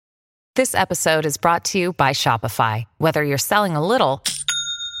This episode is brought to you by Shopify. Whether you're selling a little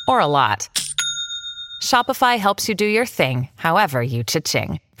or a lot, Shopify helps you do your thing, however you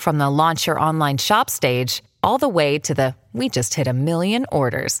cha-ching. From the launch your online shop stage, all the way to the we just hit 1 million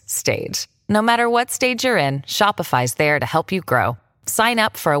orders stage. No matter what stage you're in, Shopify's there to help you grow. Sign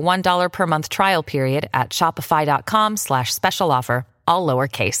up for a $1 per month trial period at shopify.com/special offer, all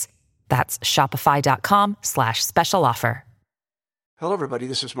lowercase. That's shopify.com/special offer. Hello, everybody.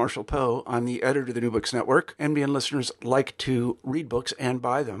 This is Marshall Poe. I'm the editor of the New Books Network. NBN listeners like to read books and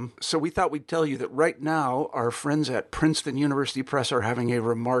buy them. So we thought we'd tell you that right now, our friends at Princeton University Press are having a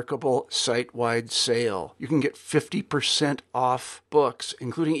remarkable site-wide sale. You can get 50% off books,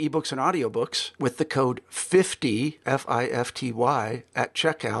 including ebooks and audiobooks, with the code 50, F-I-F-T-Y, at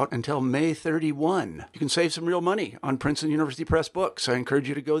checkout until May 31. You can save some real money on Princeton University Press books. I encourage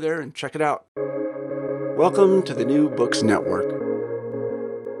you to go there and check it out. Welcome to the New Books Network.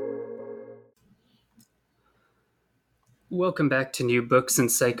 Welcome back to New Books in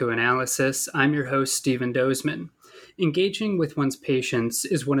Psychoanalysis. I'm your host, Stephen Dozeman. Engaging with one's patients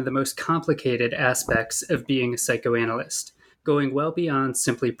is one of the most complicated aspects of being a psychoanalyst, going well beyond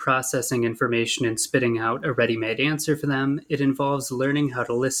simply processing information and spitting out a ready-made answer for them. It involves learning how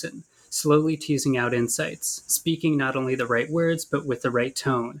to listen, slowly teasing out insights, speaking not only the right words, but with the right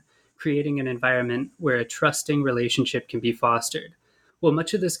tone, creating an environment where a trusting relationship can be fostered. While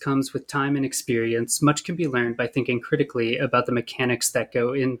much of this comes with time and experience, much can be learned by thinking critically about the mechanics that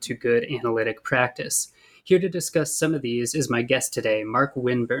go into good analytic practice. Here to discuss some of these is my guest today, Mark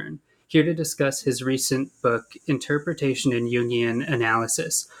Winburn, here to discuss his recent book, Interpretation in Jungian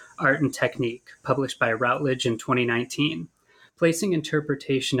Analysis, Art and Technique, published by Routledge in 2019. Placing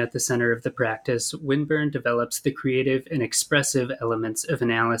interpretation at the center of the practice, Winburn develops the creative and expressive elements of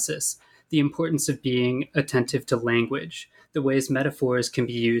analysis, the importance of being attentive to language, the ways metaphors can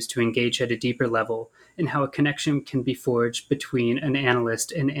be used to engage at a deeper level, and how a connection can be forged between an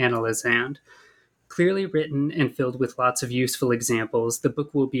analyst and analysand. Clearly written and filled with lots of useful examples, the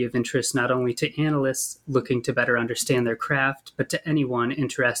book will be of interest not only to analysts looking to better understand their craft, but to anyone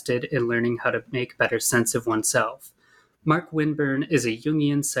interested in learning how to make better sense of oneself. Mark Winburn is a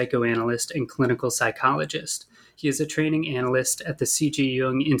Jungian psychoanalyst and clinical psychologist. He is a training analyst at the C.G.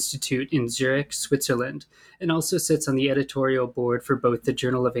 Jung Institute in Zurich, Switzerland, and also sits on the editorial board for both the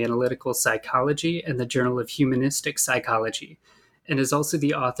Journal of Analytical Psychology and the Journal of Humanistic Psychology, and is also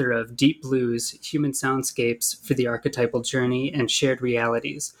the author of Deep Blues, Human Soundscapes for the Archetypal Journey and Shared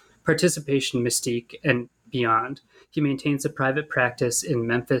Realities, Participation Mystique, and Beyond. He maintains a private practice in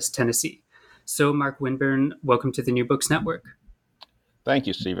Memphis, Tennessee. So, Mark Winburn, welcome to the New Books Network. Thank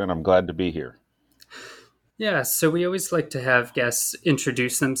you, Stephen. I'm glad to be here. Yeah, so we always like to have guests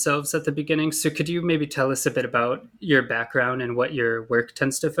introduce themselves at the beginning. So could you maybe tell us a bit about your background and what your work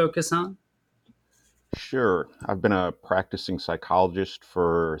tends to focus on? Sure. I've been a practicing psychologist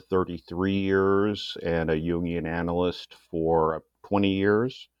for 33 years and a Jungian analyst for 20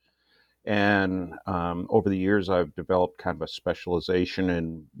 years. And over the years, I've developed kind of a specialization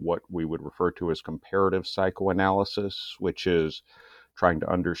in what we would refer to as comparative psychoanalysis, which is trying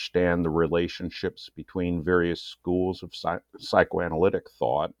to understand the relationships between various schools of psychoanalytic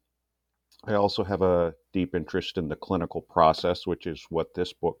thought. I also have a deep interest in the clinical process, which is what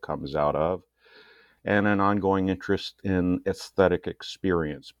this book comes out of, and an ongoing interest in aesthetic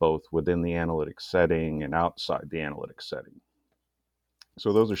experience, both within the analytic setting and outside the analytic setting.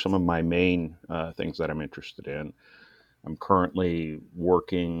 So those are some of my main things that I'm interested in. I'm currently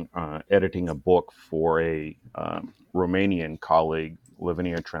working, editing a book for a Romanian colleague,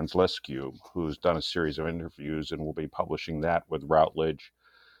 Lavinia Translescu, who's done a series of interviews and will be publishing that with Routledge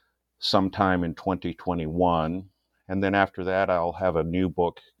sometime in 2021. And then after that, I'll have a new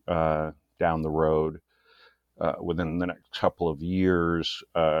book down the road within the next couple of years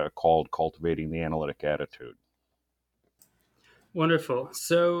called Cultivating the Analytic Attitude. Wonderful.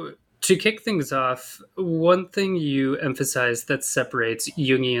 So to kick things off, one thing you emphasize that separates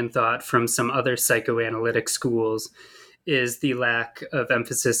Jungian thought from some other psychoanalytic schools is the lack of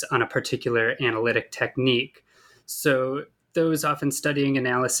emphasis on a particular analytic technique. So those often studying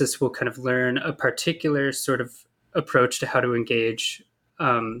analysis will kind of learn a particular sort of approach to how to engage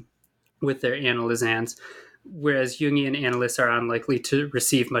with their analysands, whereas Jungian analysts are unlikely to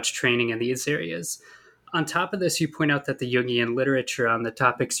receive much training in these areas. On top of this, you point out that the Jungian literature on the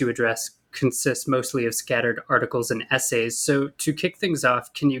topics you address consists mostly of scattered articles and essays. So to kick things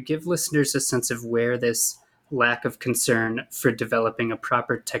off, can you give listeners a sense of where this lack of concern for developing a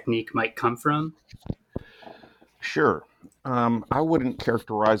proper technique might come from? Sure. I wouldn't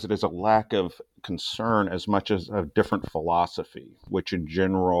characterize it as a lack of concern as much as a different philosophy, which in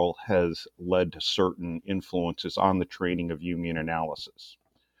general has led to certain influences on the training of Jungian analysis.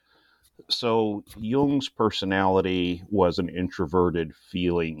 So Jung's personality was an introverted,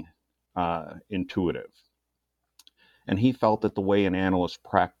 feeling, intuitive. And he felt that the way an analyst's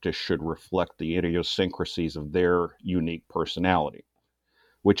practice should reflect the idiosyncrasies of their unique personality,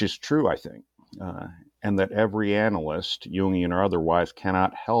 which is true, I think. And that every analyst, Jungian or otherwise,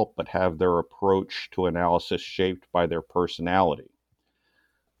 cannot help but have their approach to analysis shaped by their personality.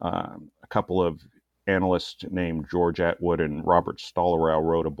 A couple of analysts named George Atwood and Robert Stollerow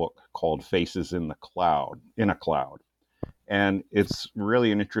wrote a book called Faces in a Cloud. And it's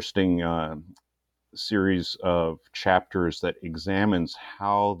really an interesting series of chapters that examines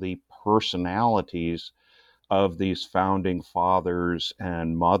how the personalities of these founding fathers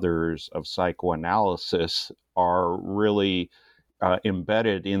and mothers of psychoanalysis are really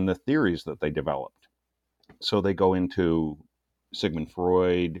embedded in the theories that they developed. So they go into Sigmund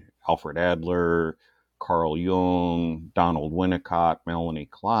Freud, Alfred Adler, Carl Jung, Donald Winnicott, Melanie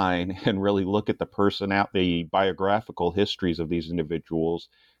Klein, and really look at the biographical histories of these individuals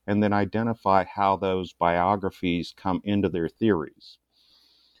and then identify how those biographies come into their theories.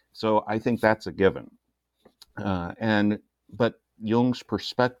 So I think that's a given. But Jung's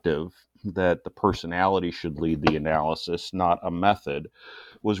perspective that the personality should lead the analysis, not a method,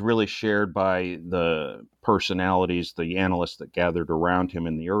 was really shared by the personalities, the analysts that gathered around him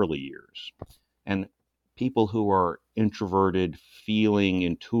in the early years. And people who are introverted, feeling,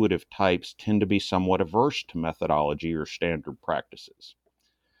 intuitive types tend to be somewhat averse to methodology or standard practices.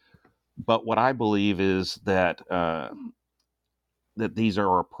 But what I believe is that these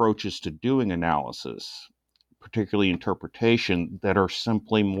are approaches to doing analysis, particularly interpretation, that are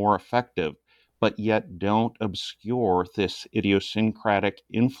simply more effective, but yet don't obscure this idiosyncratic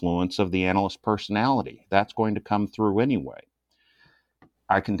influence of the analyst personality. That's going to come through anyway.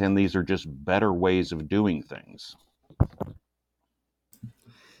 I contend these are just better ways of doing things.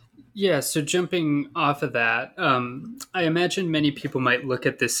 Yeah, so jumping off of that, I imagine many people might look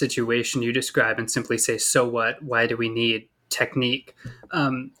at this situation you describe and simply say, so what? Why do we need technique?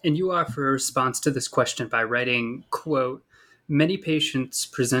 And you offer a response to this question by writing, quote, "Many patients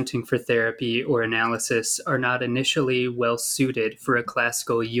presenting for therapy or analysis are not initially well suited for a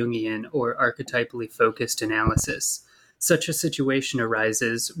classical Jungian or archetypally focused analysis. Such a situation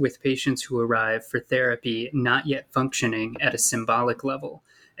arises with patients who arrive for therapy not yet functioning at a symbolic level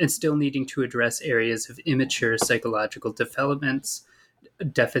and still needing to address areas of immature psychological developments,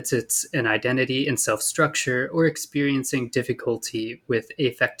 deficits in identity and self-structure, or experiencing difficulty with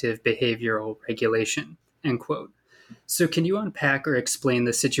affective behavioral regulation," end quote. So can you unpack or explain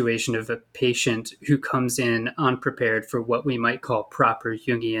the situation of a patient who comes in unprepared for what we might call proper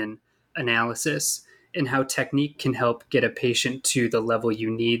Jungian analysis, and how technique can help get a patient to the level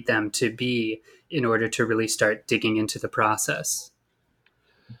you need them to be in order to really start digging into the process?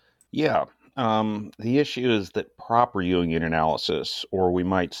 Yeah. The issue is that proper Jungian analysis, or we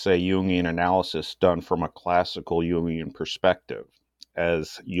might say Jungian analysis done from a classical Jungian perspective,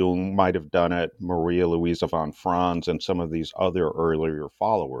 as Jung might have done it, Maria Luisa von Franz, and some of these other earlier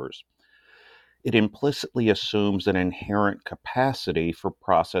followers, it implicitly assumes an inherent capacity for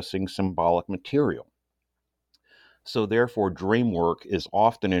processing symbolic material. So therefore, dream work is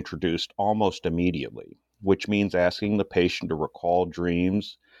often introduced almost immediately, which means asking the patient to recall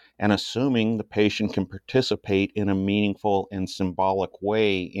dreams and assuming the patient can participate in a meaningful and symbolic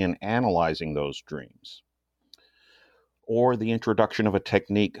way in analyzing those dreams. Or the introduction of a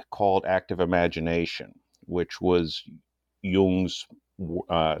technique called active imagination, which was Jung's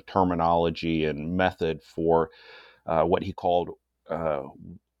terminology and method for what he called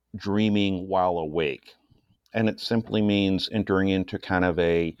dreaming while awake. And it simply means entering into kind of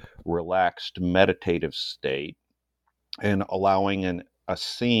a relaxed meditative state and allowing a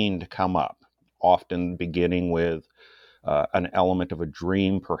scene to come up, often beginning with an element of a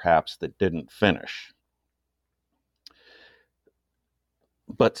dream, perhaps, that didn't finish.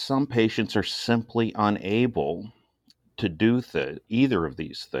 But some patients are simply unable to do either of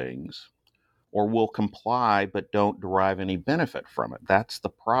these things, or will comply but don't derive any benefit from it. That's the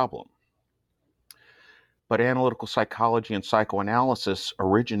problem. But analytical psychology and psychoanalysis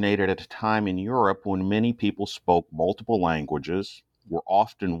originated at a time in Europe when many people spoke multiple languages, were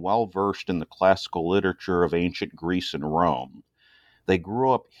often well-versed in the classical literature of ancient Greece and Rome. They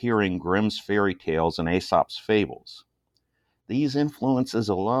grew up hearing Grimm's fairy tales and Aesop's fables. These influences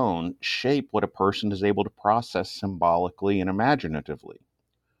alone shape what a person is able to process symbolically and imaginatively.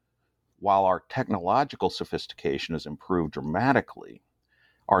 While our technological sophistication has improved dramatically,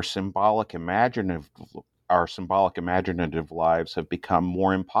 Our symbolic imaginative lives have become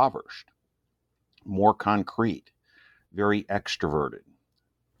more impoverished, more concrete, very extroverted,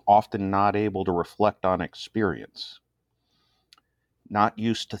 often not able to reflect on experience, not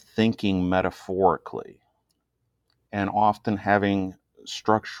used to thinking metaphorically, and often having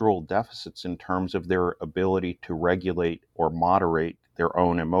structural deficits in terms of their ability to regulate or moderate their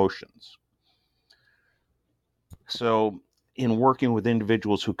own emotions. So, in working with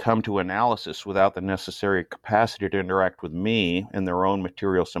individuals who come to analysis without the necessary capacity to interact with me and their own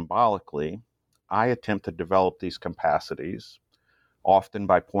material symbolically, I attempt to develop these capacities, often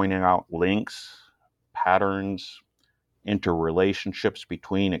by pointing out links, patterns, interrelationships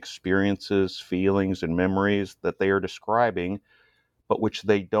between experiences, feelings, and memories that they are describing, but which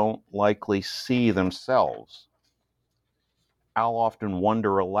they don't likely see themselves. I'll often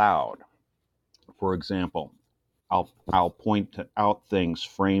wonder aloud. For example, I'll point out things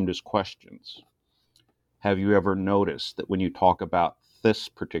framed as questions. Have you ever noticed that when you talk about this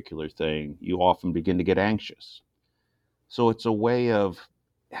particular thing, you often begin to get anxious? So it's a way of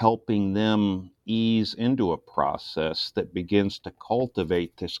helping them ease into a process that begins to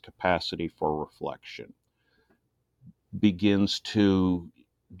cultivate this capacity for reflection, begins to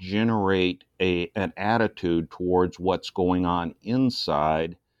generate an attitude towards what's going on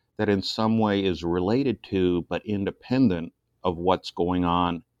inside that in some way is related to but independent of what's going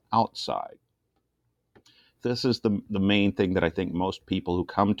on outside. This is the main thing that I think most people who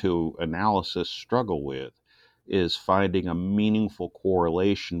come to analysis struggle with, is finding a meaningful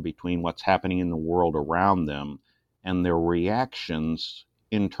correlation between what's happening in the world around them and their reactions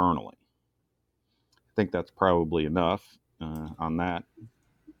internally. I think that's probably enough on that.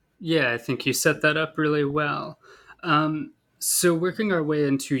 Yeah, I think you set that up really well. So, working our way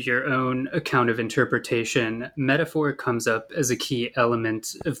into your own account of interpretation, metaphor comes up as a key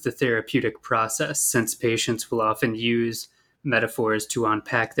element of the therapeutic process, since patients will often use metaphors to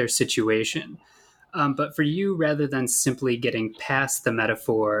unpack their situation. But for you, rather than simply getting past the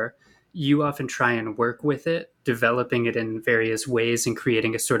metaphor, you often try and work with it, developing it in various ways and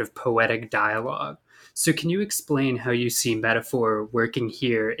creating a sort of poetic dialogue. So can you explain how you see metaphor working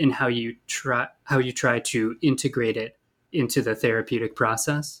here and how you try to integrate it into the therapeutic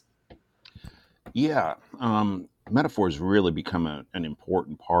process? Yeah, metaphor has really become an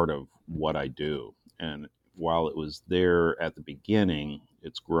important part of what I do. And while it was there at the beginning,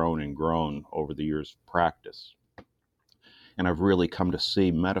 it's grown and grown over the years of practice. And I've really come to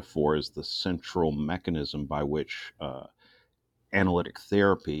see metaphor as the central mechanism by which analytic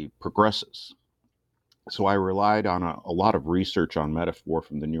therapy progresses. So I relied on a lot of research on metaphor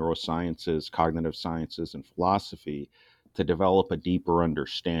from the neurosciences, cognitive sciences, and philosophy to develop a deeper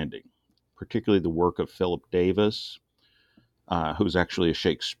understanding, particularly the work of Philip Davis, who's actually a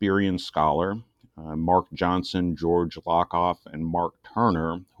Shakespearean scholar, Mark Johnson, George Lakoff, and Mark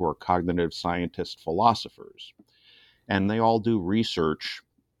Turner, who are cognitive scientist philosophers. And they all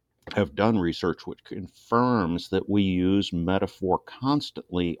have done research which confirms that we use metaphor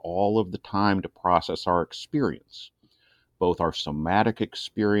constantly all of the time to process our experience, both our somatic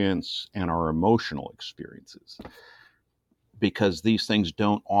experience and our emotional experiences. Because these things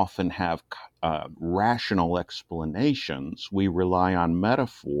don't often have rational explanations, we rely on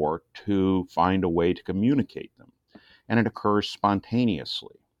metaphor to find a way to communicate them. And it occurs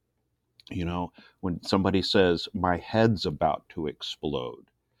spontaneously. You know, when somebody says, my head's about to explode,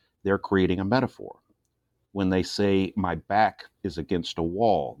 they're creating a metaphor. When they say, my back is against a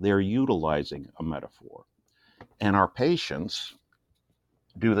wall, they're utilizing a metaphor. And our patients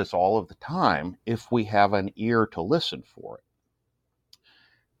do this all of the time if we have an ear to listen for it.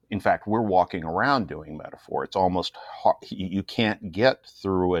 In fact, we're walking around doing metaphor. It's almost hard. You can't get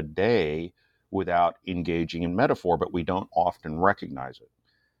through a day without engaging in metaphor, but we don't often recognize it.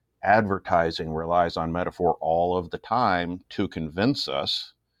 Advertising relies on metaphor all of the time to convince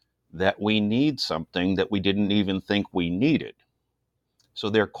us that we need something that we didn't even think we needed. So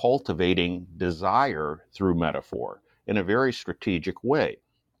they're cultivating desire through metaphor in a very strategic way.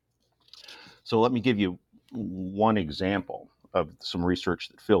 So let me give you one example of some research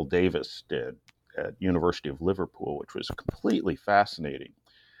that Phil Davis did at University of Liverpool, which was completely fascinating.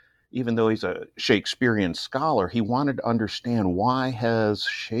 Even though he's a Shakespearean scholar, he wanted to understand, why has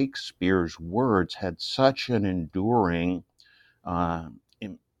Shakespeare's words had such an enduring,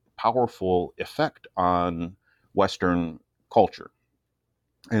 powerful effect on Western culture.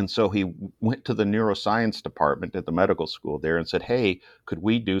 And so he went to the neuroscience department at the medical school there and said, hey, could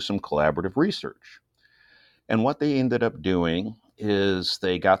we do some collaborative research? And what they ended up doing is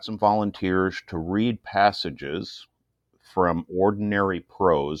they got some volunteers to read passages from ordinary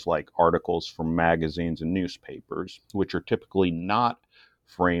prose, like articles from magazines and newspapers, which are typically not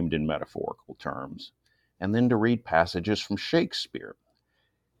framed in metaphorical terms, and then to read passages from Shakespeare.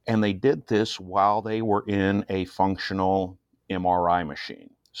 And they did this while they were in a functional MRI machine,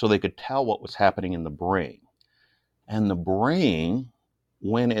 so they could tell what was happening in the brain. And the brain,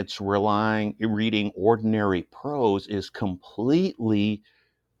 when it's reading ordinary prose, is completely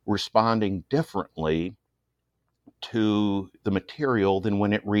responding differently to the material than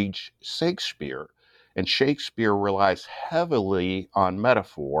when it reads Shakespeare. And Shakespeare relies heavily on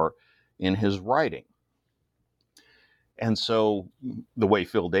metaphor in his writing. And so the way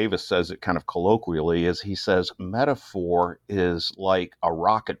Phil Davis says it kind of colloquially is he says metaphor is like a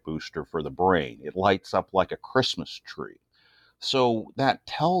rocket booster for the brain. It lights up like a Christmas tree. So that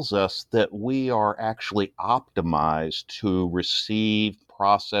tells us that we are actually optimized to receive,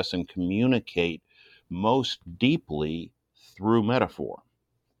 process, and communicate most deeply through metaphor.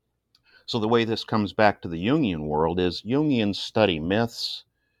 So the way this comes back to the Jungian world is Jungians study myths,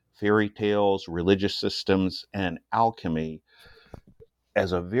 fairy tales, religious systems, and alchemy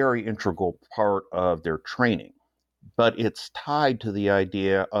as a very integral part of their training. But it's tied to the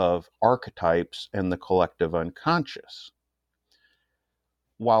idea of archetypes and the collective unconscious.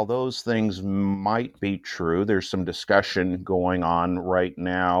 While those things might be true, there's some discussion going on right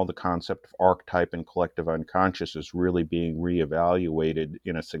now. The concept of archetype and collective unconscious is really being reevaluated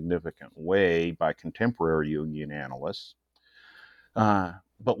in a significant way by contemporary Jungian analysts.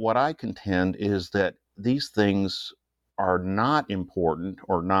 But what I contend is that these things are not important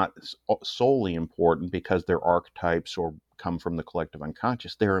or not solely important because they're archetypes or come from the collective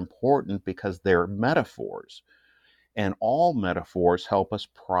unconscious. They're important because they're metaphors. And all metaphors help us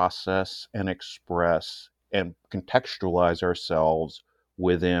process and express and contextualize ourselves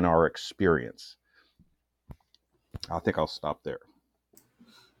within our experience. I think I'll stop there.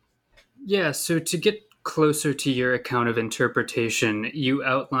 Yeah, so to get closer to your account of interpretation, you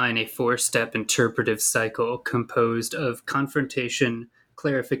outline a 4-step interpretive cycle composed of confrontation,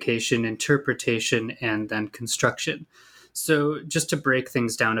 clarification, interpretation, and then construction. So just to break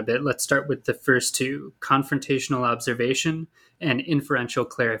things down a bit, let's start with the first two, confrontational observation and inferential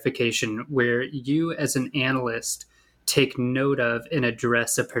clarification, where you as an analyst take note of and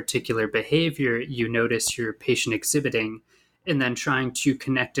address a particular behavior you notice your patient exhibiting, and then trying to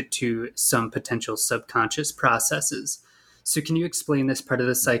connect it to some potential subconscious processes. So can you explain this part of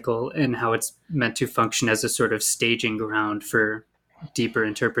the cycle and how it's meant to function as a sort of staging ground for deeper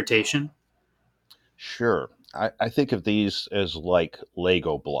interpretation? Sure. I think of these as like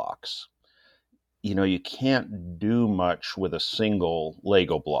Lego blocks. You know, you can't do much with a single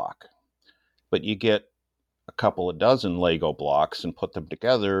Lego block, but you get a couple of dozen Lego blocks and put them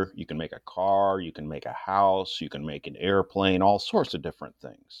together. You can make a car, you can make a house, you can make an airplane, all sorts of different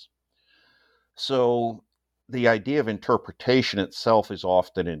things. So the idea of interpretation itself is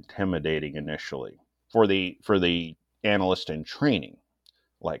often intimidating initially for the analyst in training.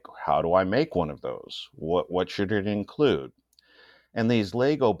 Like, how do I make one of those? What should it include? And these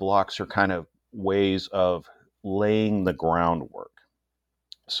Lego blocks are kind of ways of laying the groundwork.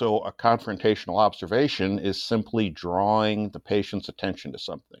 So a confrontational observation is simply drawing the patient's attention to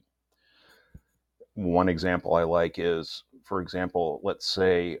something. One example I like is, for example, let's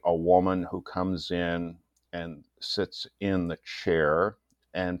say a woman who comes in and sits in the chair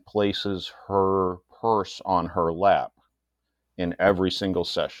and places her purse on her lap in every single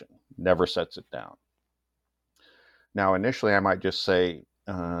session, never sets it down. Now, initially, I might just say,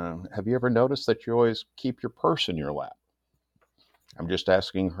 have you ever noticed that you always keep your purse in your lap? I'm just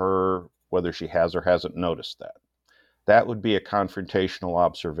asking her whether she has or hasn't noticed that. That would be a confrontational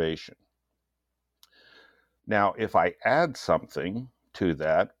observation. Now, if I add something to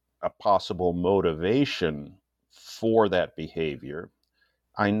that, a possible motivation for that behavior,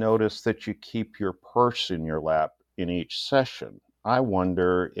 I notice that you keep your purse in your lap in each session. I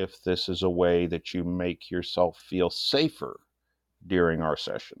wonder if this is a way that you make yourself feel safer during our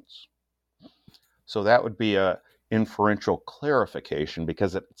sessions. So that would be a inferential clarification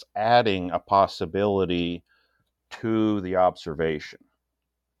because it's adding a possibility to the observation.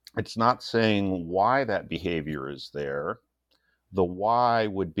 It's not saying why that behavior is there. The why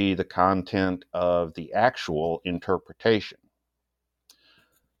would be the content of the actual interpretation.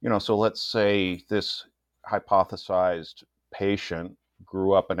 You know, so let's say this hypothesized patient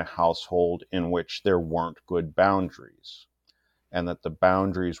grew up in a household in which there weren't good boundaries and that the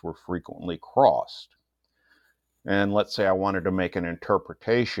boundaries were frequently crossed. And let's say I wanted to make an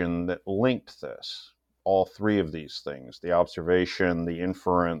interpretation that linked this, all three of these things, the observation, the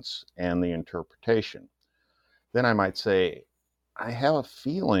inference, and the interpretation. Then I might say, I have a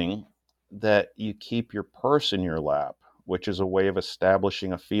feeling that you keep your purse in your lap, which is a way of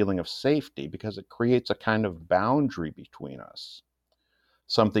establishing a feeling of safety because it creates a kind of boundary between us,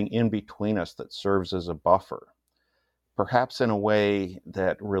 something in between us that serves as a buffer, perhaps in a way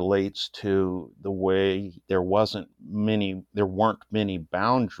that relates to the way there weren't many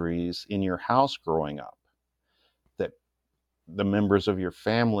boundaries in your house growing up, that the members of your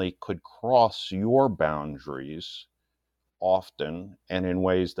family could cross your boundaries often and in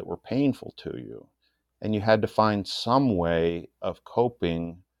ways that were painful to you. And you had to find some way of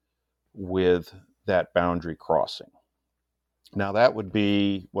coping with that boundary crossing. Now, that would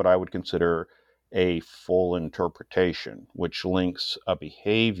be what I would consider a full interpretation, which links a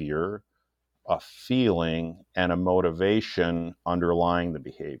behavior, a feeling, and a motivation underlying the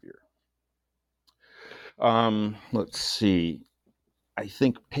behavior. Let's see. I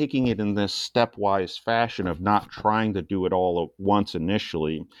think taking it in this stepwise fashion of not trying to do it all at once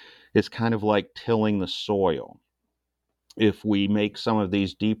initially is kind of like tilling the soil. If we make some of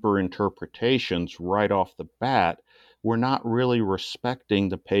these deeper interpretations right off the bat, we're not really respecting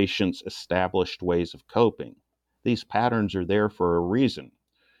the patient's established ways of coping. These patterns are there for a reason.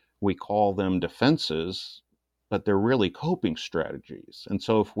 We call them defenses, but they're really coping strategies. And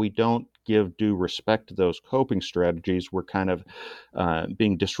so if we don't give due respect to those coping strategies, we're kind of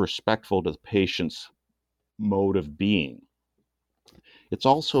being disrespectful to the patient's mode of being. It's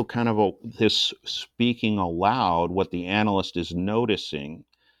also kind of this speaking aloud what the analyst is noticing,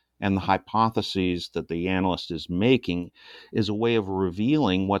 and the hypotheses that the analyst is making is a way of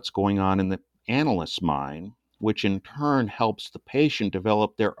revealing what's going on in the analyst's mind, which in turn helps the patient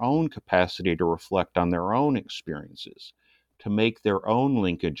develop their own capacity to reflect on their own experiences, to make their own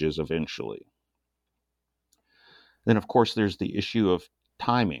linkages eventually. Then, of course, there's the issue of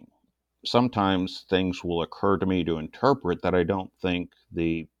timing. Sometimes things will occur to me to interpret that I don't think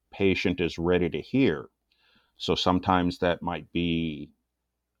the patient is ready to hear. So sometimes that might be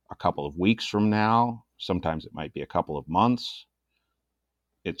a couple of weeks from now. Sometimes it might be a couple of months.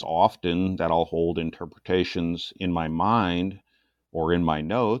 It's often that I'll hold interpretations in my mind or in my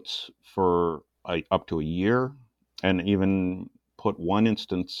notes for up to a year, and even put one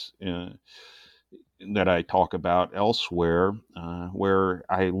instance that I talk about elsewhere where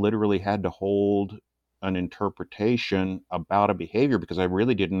I literally had to hold an interpretation about a behavior because I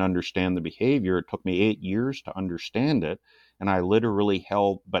really didn't understand the behavior. It took me 8 years to understand it, and I literally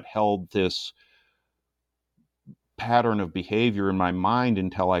held this pattern of behavior in my mind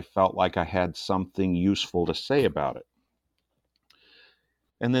until I felt like I had something useful to say about it.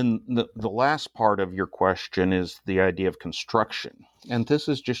 And then the last part of your question is the idea of construction. And this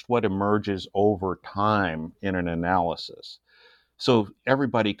is just what emerges over time in an analysis. So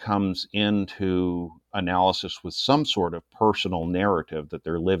everybody comes into analysis with some sort of personal narrative that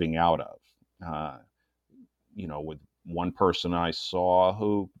they're living out of. With one person I saw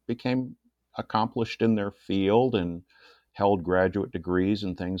who became accomplished in their field and held graduate degrees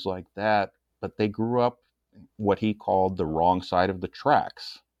and things like that, but they grew up what he called the wrong side of the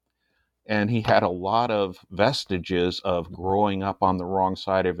tracks. And he had a lot of vestiges of growing up on the wrong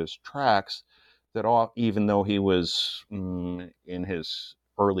side of his tracks that even though he was in his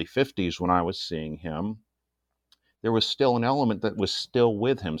early 50s when I was seeing him, there was still an element that was still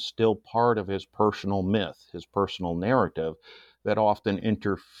with him, still part of his personal myth, his personal narrative, that often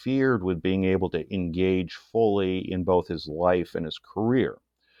interfered with being able to engage fully in both his life and his career.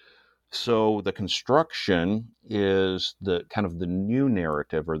 So the construction is the kind of the new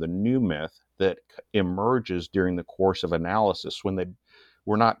narrative or the new myth that emerges during the course of analysis when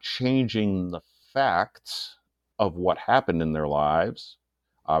we're not changing the facts of what happened in their lives.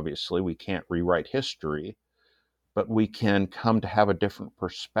 Obviously, we can't rewrite history, but we can come to have a different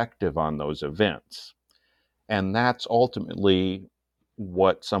perspective on those events. And that's ultimately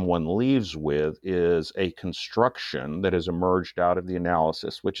what someone leaves with, is a construction that has emerged out of the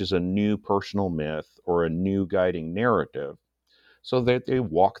analysis, which is a new personal myth or a new guiding narrative, so that they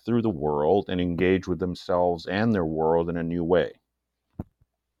walk through the world and engage with themselves and their world in a new way.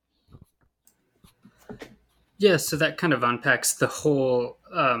 Yeah, so that kind of unpacks the whole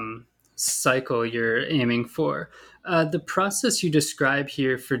cycle you're aiming for. The process you describe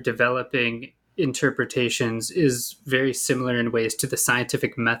here for developing interpretations is very similar in ways to the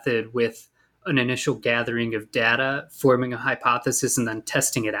scientific method, with an initial gathering of data, forming a hypothesis, and then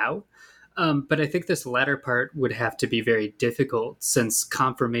testing it out. But I think this latter part would have to be very difficult, since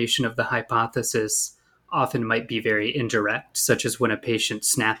confirmation of the hypothesis often might be very indirect, such as when a patient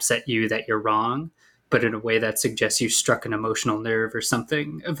snaps at you that you're wrong. but in a way that suggests you struck an emotional nerve or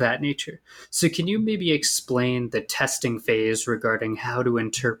something of that nature. So can you maybe explain the testing phase regarding how to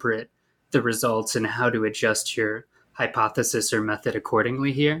interpret the results and how to adjust your hypothesis or method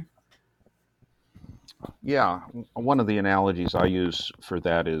accordingly here? Yeah, one of the analogies I use for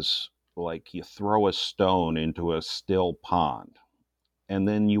that is like you throw a stone into a still pond, and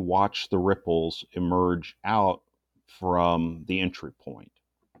then you watch the ripples emerge out from the entry point.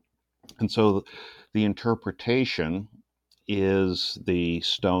 And so the interpretation is the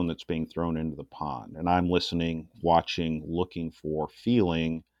stone that's being thrown into the pond. And I'm listening, watching, looking for,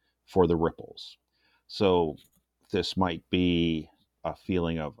 feeling for the ripples. So this might be a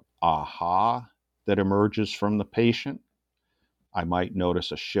feeling of aha that emerges from the patient. I might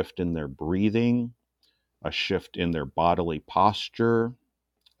notice a shift in their breathing, a shift in their bodily posture,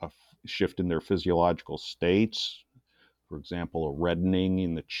 a shift in their physiological states. For example, a reddening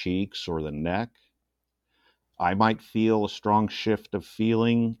in the cheeks or the neck. I might feel a strong shift of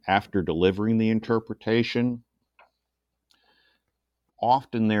feeling after delivering the interpretation.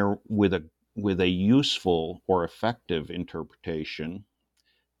 Often there with a useful or effective interpretation,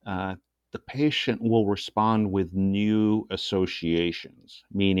 the patient will respond with new associations,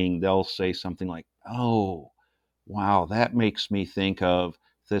 meaning they'll say something like, "Oh, wow, that makes me think of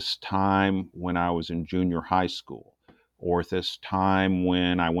this time when I was in junior high school, or this time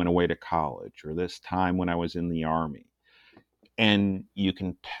when I went away to college, or this time when I was in the Army." And you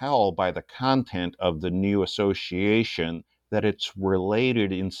can tell by the content of the new association that it's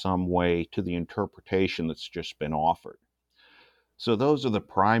related in some way to the interpretation that's just been offered. So those are the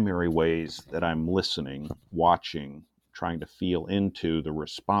primary ways that I'm listening, watching, trying to feel into the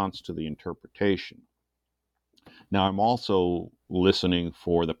response to the interpretation. Now, I'm also listening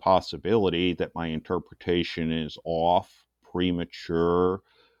for the possibility that my interpretation is off, premature,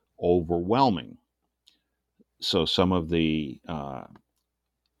 overwhelming. So some of the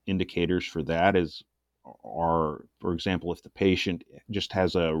indicators for that are, for example, if the patient just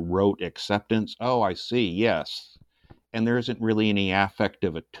has a rote acceptance, oh, I see, yes, and there isn't really any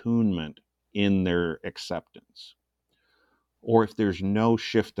affective attunement in their acceptance, or if there's no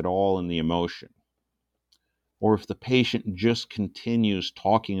shift at all in the emotion, or if the patient just continues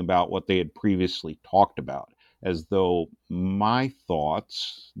talking about what they had previously talked about, as though my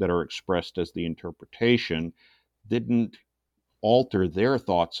thoughts that are expressed as the interpretation didn't alter their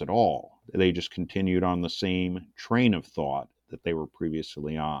thoughts at all. They just continued on the same train of thought that they were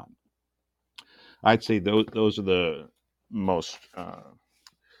previously on. I'd say those are the most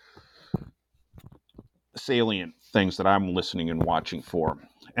salient things that I'm listening and watching for.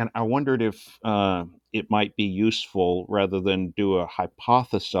 And I wondered if it might be useful, rather than do a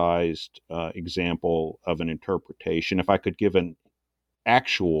hypothesized example of an interpretation, if I could give an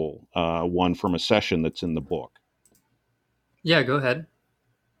actual one from a session that's in the book. Yeah, go ahead.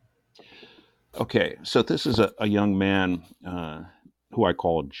 Okay, so this is a young man who I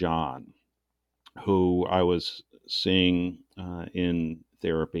call John, who I was seeing in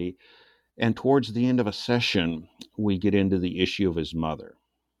therapy. And towards the end of a session, we get into the issue of his mother.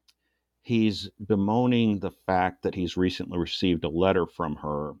 He's bemoaning the fact that he's recently received a letter from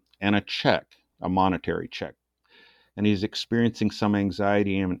her and a check, a monetary check. And he's experiencing some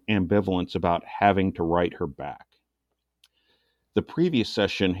anxiety and ambivalence about having to write her back. The previous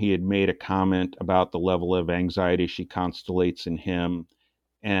session, he had made a comment about the level of anxiety she constellates in him,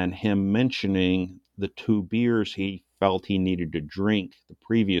 and him mentioning the 2 beers he felt he needed to drink the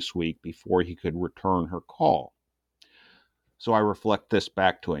previous week before he could return her call. So I reflect this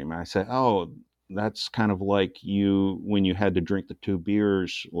back to him. I say, oh, that's kind of like you when you had to drink the 2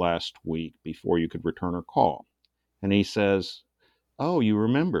 beers last week before you could return her call. And he says, oh, you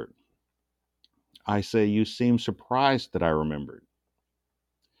remembered. I say, you seem surprised that I remembered.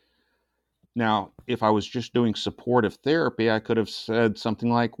 Now, if I was just doing supportive therapy, I could have said something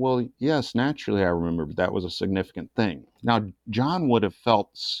like, well, yes, naturally I remember, but that was a significant thing. Now, John would have felt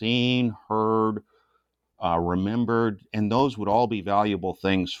seen, heard, remembered, and those would all be valuable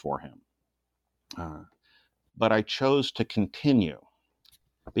things for him. But I chose to continue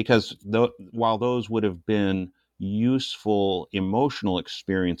because while those would have been useful emotional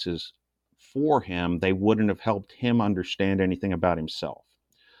experiences for him, they wouldn't have helped him understand anything about himself.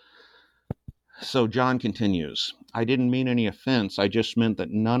 So John continues, I didn't mean any offense. I just meant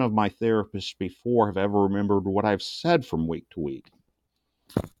that none of my therapists before have ever remembered what I've said from week to week,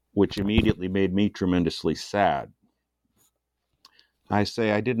 which immediately made me tremendously sad. I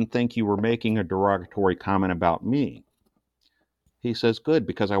say, I didn't think you were making a derogatory comment about me. He says, good,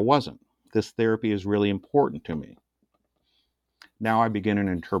 because I wasn't. This therapy is really important to me. Now I begin an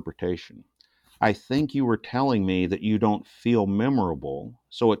interpretation. I think you were telling me that you don't feel memorable,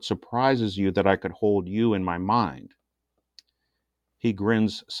 so it surprises you that I could hold you in my mind. He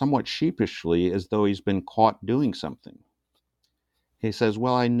grins somewhat sheepishly as though he's been caught doing something. He says,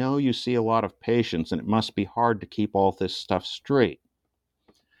 well, I know you see a lot of patients and it must be hard to keep all this stuff straight.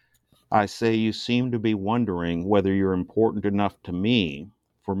 I say you seem to be wondering whether you're important enough to me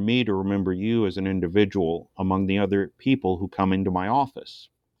for me to remember you as an individual among the other people who come into my office.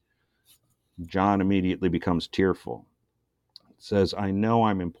 John immediately becomes tearful. Says, I know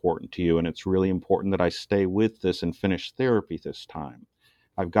I'm important to you, and it's really important that I stay with this and finish therapy this time.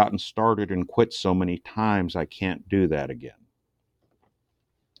 I've gotten started and quit so many times I can't do that again.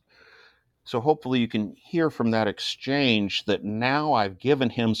 So hopefully you can hear from that exchange that now I've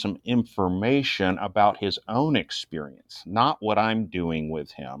given him some information about his own experience, not what I'm doing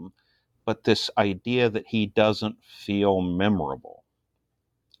with him, but this idea that he doesn't feel memorable.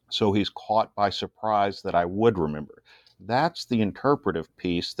 So he's caught by surprise that I would remember. That's the interpretive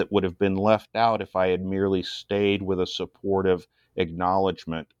piece that would have been left out if I had merely stayed with a supportive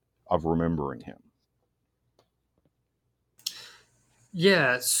acknowledgement of remembering him.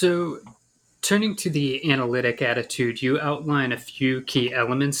 Yeah, so turning to the analytic attitude, you outline a few key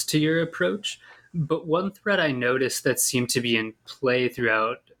elements to your approach, but one thread I noticed that seemed to be in play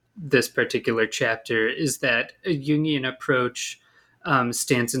throughout this particular chapter is that a Jungian approach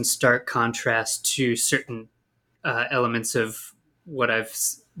stands in stark contrast to certain elements of what I've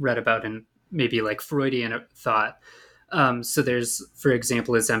read about in maybe like Freudian thought. So there's, for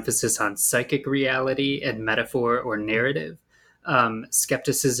example, his emphasis on psychic reality and metaphor or narrative,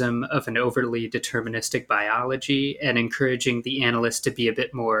 skepticism of an overly deterministic biology, and encouraging the analyst to be a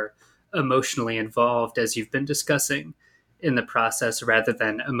bit more emotionally involved, as you've been discussing, in the process rather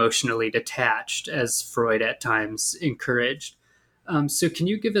than emotionally detached, as Freud at times encouraged. So can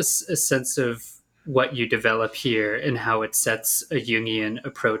you give us a sense of what you develop here and how it sets a Jungian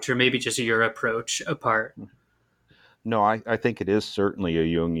approach, or maybe just your approach, apart? No, I think it is certainly a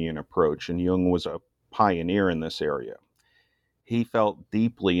Jungian approach, and Jung was a pioneer in this area. He felt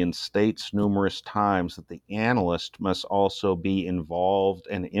deeply and states numerous times that the analyst must also be involved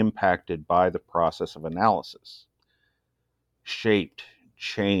and impacted by the process of analysis. Shaped,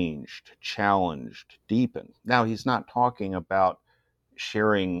 changed, challenged, deepened. Now, he's not talking about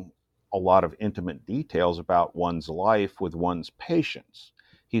sharing a lot of intimate details about one's life with one's patients.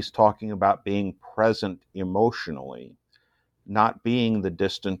 He's talking about being present emotionally, not being the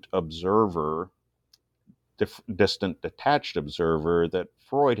distant observer, distant detached observer that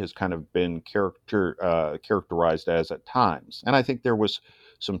Freud has kind of been characterized as at times. And I think there was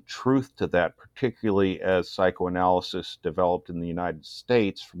some truth to that, particularly as psychoanalysis developed in the United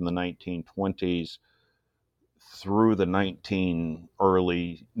States from the 1920s through the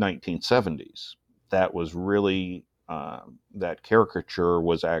early 1970s. That was really, that caricature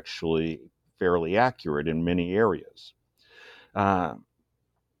was actually fairly accurate in many areas.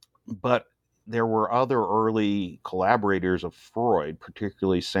 But there were other early collaborators of Freud,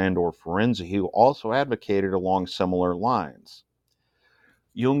 particularly Sandor Ferenczi, who also advocated along similar lines.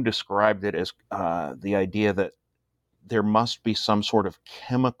 Jung described it as the idea that there must be some sort of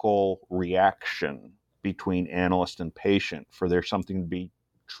chemical reaction between analyst and patient for there something to be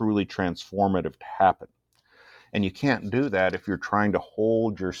truly transformative to happen. And you can't do that if you're trying to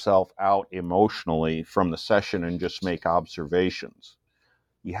hold yourself out emotionally from the session and just make observations.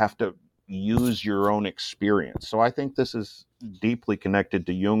 You have to use your own experience. So I think this is deeply connected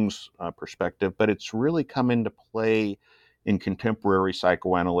to Jung's perspective, but it's really come into play in contemporary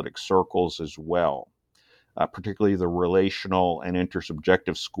psychoanalytic circles as well, particularly the relational and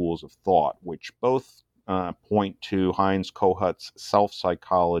intersubjective schools of thought, which both point to Heinz Kohut's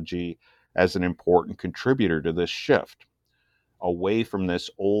self-psychology as an important contributor to this shift away from this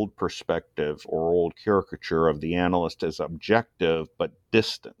old perspective or old caricature of the analyst as objective but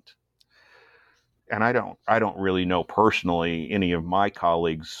distant. And I don't really know personally any of my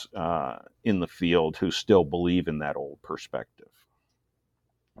colleagues in the field who still believe in that old perspective.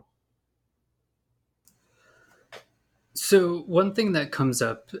 So one thing that comes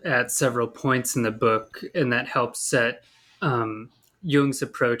up at several points in the book, and that helps set Jung's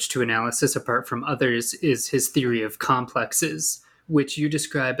approach to analysis apart from others, is his theory of complexes, which you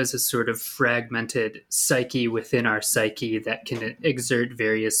describe as a sort of fragmented psyche within our psyche that can exert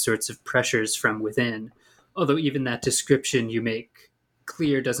various sorts of pressures from within. Although even that description you make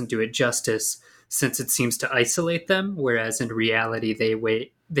clear doesn't do it justice, since it seems to isolate them, whereas in reality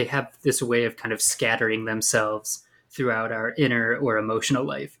they have this way of kind of scattering themselves throughout our inner or emotional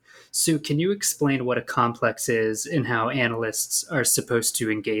life. So can you explain what a complex is and how analysts are supposed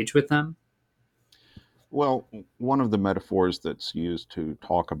to engage with them? Well, one of the metaphors that's used to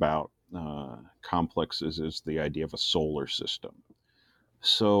talk about complexes is the idea of a solar system.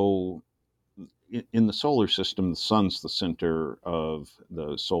 So, in the solar system, the sun's the center of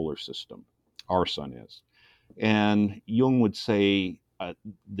the solar system. Our sun is. And Jung would say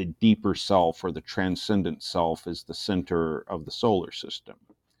the deeper self or the transcendent self is the center of the solar system.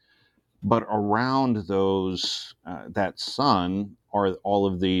 But around that sun are all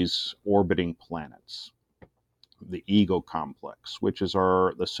of these orbiting planets. The ego complex, which is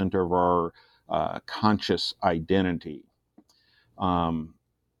the center of our conscious identity.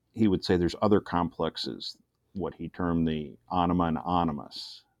 He would say there's other complexes, what he termed the anima and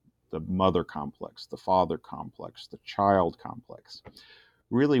animus, the mother complex, the father complex, the child complex.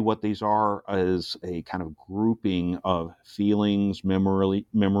 Really what these are is a kind of grouping of feelings,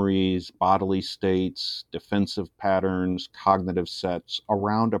 memories, bodily states, defensive patterns, cognitive sets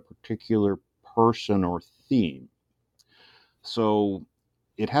around a particular person or theme. So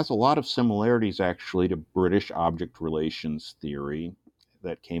it has a lot of similarities actually to British object relations theory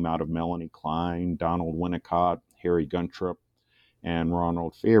that came out of Melanie Klein, Donald Winnicott, Harry Guntrup, and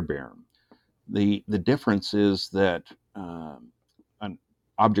Ronald Fairbairn. The difference is that an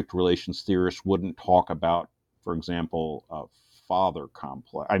object relations theorist wouldn't talk about, for example, a father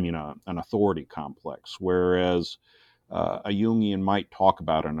complex, an authority complex, whereas a Jungian might talk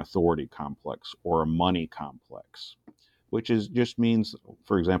about an authority complex or a money complex, which just means,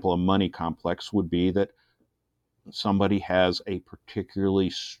 for example, a money complex would be that somebody has a particularly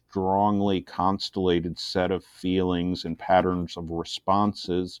strongly constellated set of feelings and patterns of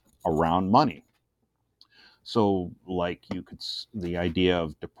responses around money. So, like the idea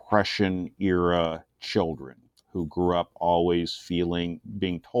of Depression era children who grew up always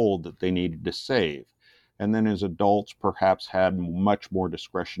being told that they needed to save. And then as adults perhaps had much more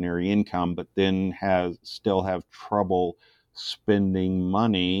discretionary income, but then still have trouble spending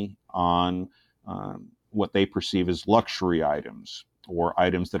money on what they perceive as luxury items or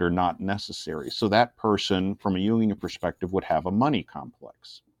items that are not necessary. So that person, from a Jungian perspective, would have a money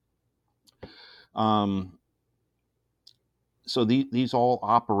complex. So these all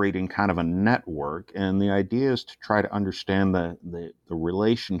operate in kind of a network, and the idea is to try to understand the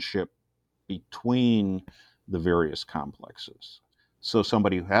relationship between the various complexes. So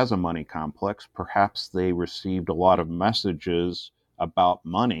somebody who has a money complex, perhaps they received a lot of messages about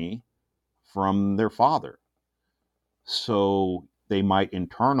money from their father. So they might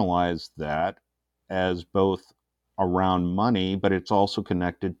internalize that as both around money, but it's also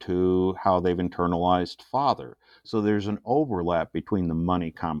connected to how they've internalized father. So there's an overlap between the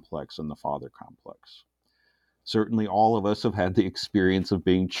money complex and the father complex. Certainly all of us have had the experience of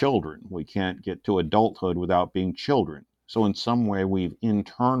being children. We can't get to adulthood without being children. So in some way we've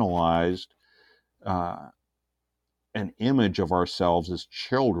internalized an image of ourselves as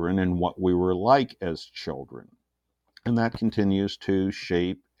children and what we were like as children. And that continues to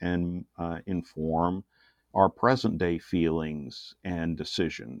shape and inform our present day feelings and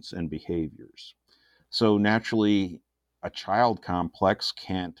decisions and behaviors. So naturally, a child complex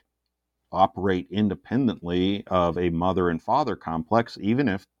can't operate independently of a mother and father complex, even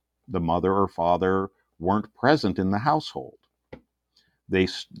if the mother or father weren't present in the household. The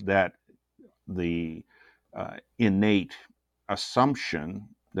innate assumption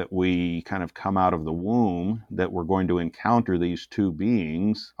that we kind of come out of the womb that we're going to encounter these two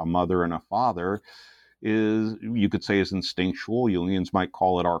beings, a mother and a father, is, you could say, is instinctual. Jungians might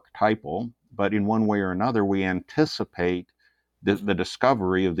call it archetypal, but in one way or another, we anticipate the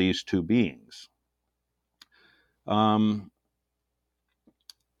discovery of these two beings.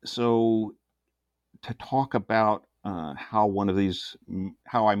 So to talk about how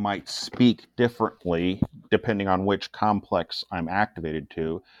I might speak differently depending on which complex I'm activated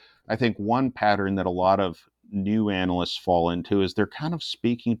to, I think one pattern that a lot of new analysts fall into is they're kind of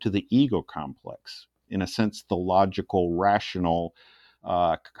speaking to the ego complex, in a sense, the logical, rational,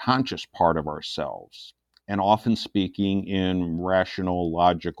 conscious part of ourselves, and often speaking in rational,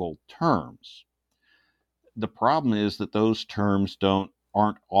 logical terms. The problem is that those terms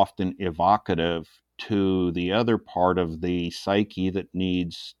aren't often evocative to the other part of the psyche that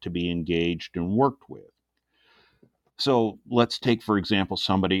needs to be engaged and worked with. So let's take, for example,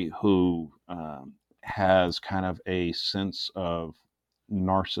 somebody who has kind of a sense of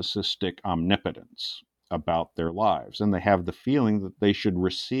narcissistic omnipotence about their lives, and they have the feeling that they should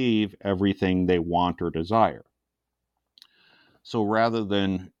receive everything they want or desire. So rather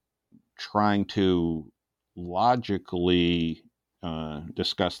than trying to logically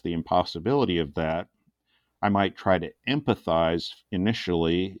discuss the impossibility of that, I might try to empathize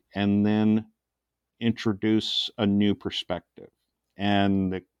initially and then introduce a new perspective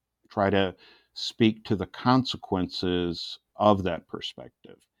and try to speak to the consequences of that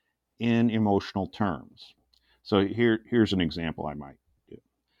perspective in emotional terms. So here's an example I might do.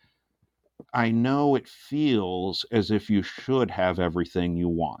 I know it feels as if you should have everything you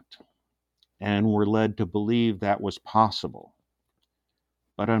want, and we're led to believe that was possible.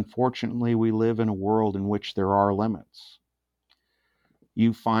 But unfortunately, we live in a world in which there are limits.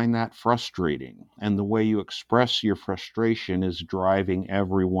 You find that frustrating, and the way you express your frustration is driving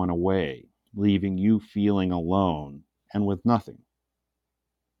everyone away, leaving you feeling alone and with nothing.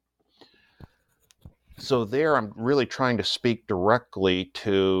 So there, I'm really trying to speak directly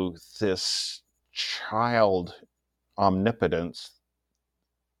to this child omnipotence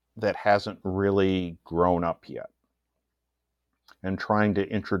that hasn't really grown up yet, and trying to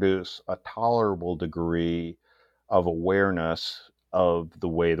introduce a tolerable degree of awareness of the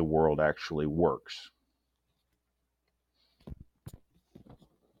way the world actually works.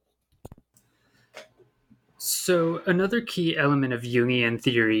 So, another key element of Jungian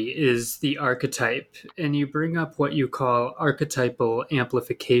theory is the archetype, and you bring up what you call archetypal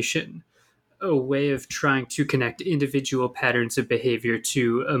amplification, a way of trying to connect individual patterns of behavior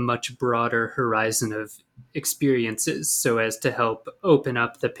to a much broader horizon of experiences so as to help open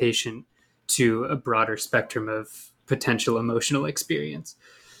up the patient to a broader spectrum of potential emotional experience.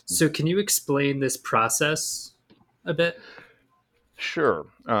 So, can you explain this process a bit? Sure.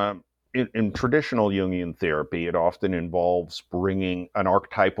 In traditional Jungian therapy, it often involves bringing an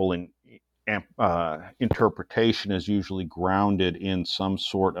archetypal interpretation is usually grounded in some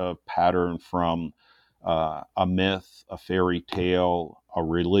sort of pattern from a myth, a fairy tale, a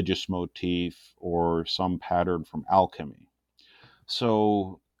religious motif, or some pattern from alchemy.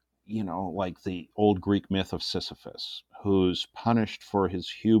 So, like the old Greek myth of Sisyphus, who's punished for his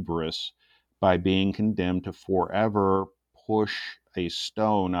hubris by being condemned to forever push a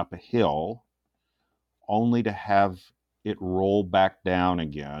stone up a hill, only to have it roll back down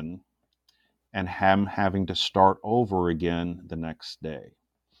again and him having to start over again the next day.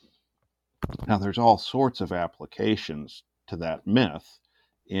 Now, there's all sorts of applications to that myth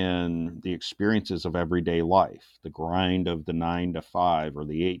in the experiences of everyday life, the grind of the 9 to 5 or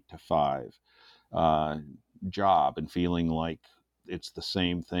the 8 to 5 job, and feeling like it's the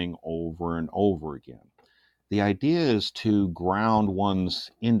same thing over and over again. The idea is to ground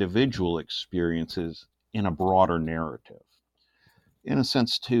one's individual experiences in a broader narrative, in a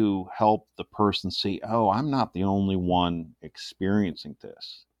sense to help the person see, oh, I'm not the only one experiencing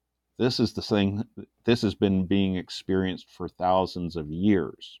this. This is the thing, this has been being experienced for thousands of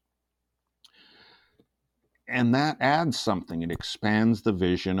years. And that adds something. It expands the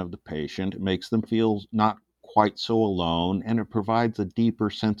vision of the patient. It makes them feel not quite so alone, and it provides a deeper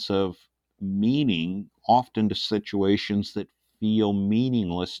sense of meaning, often to situations that feel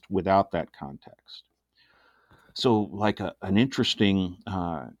meaningless without that context. So, like an interesting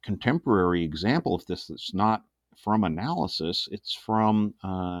contemporary example of this that's not from analysis, it's from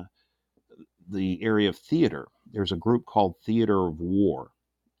the area of theater. There's a group called Theater of War,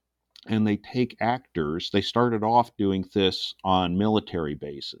 and they take actors. They started off doing this on military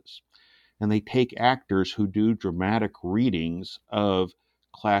bases, and they take actors who do dramatic readings of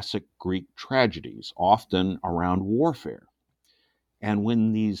classic Greek tragedies, often around warfare. And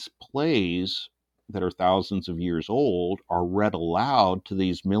when these plays that are thousands of years old are read aloud to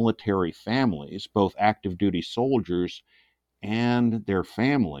these military families, both active duty soldiers and their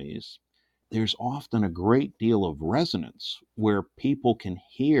families, there's often a great deal of resonance where people can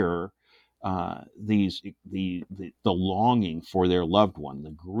hear the longing for their loved one,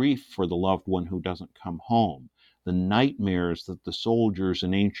 the grief for the loved one who doesn't come home, the nightmares that the soldiers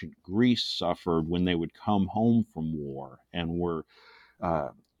in ancient Greece suffered when they would come home from war, and were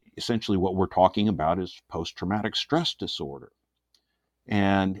essentially what we're talking about is post-traumatic stress disorder.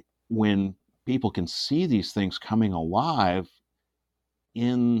 And when people can see these things coming alive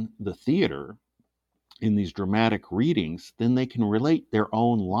in the theater, in these dramatic readings, then they can relate their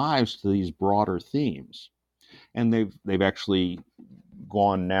own lives to these broader themes. And they've actually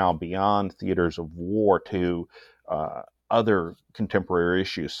gone now beyond theaters of war to other contemporary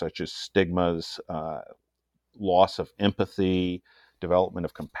issues such as stigmas, loss of empathy, development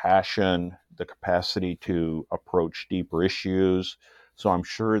of compassion, the capacity to approach deeper issues. So I'm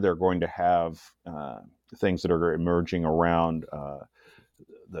sure they're going to have things that are emerging around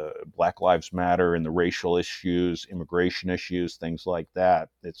the Black Lives Matter and the racial issues, immigration issues, things like that.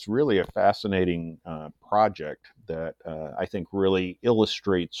 It's really a fascinating project that I think really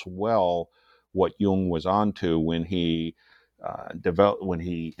illustrates well what Jung was onto when he when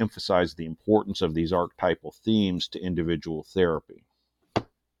he emphasized the importance of these archetypal themes to individual therapy.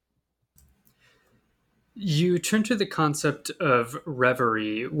 You turn to the concept of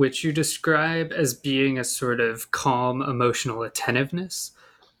reverie, which you describe as being a sort of calm emotional attentiveness.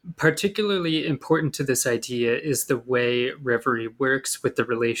 Particularly important to this idea is the way reverie works with the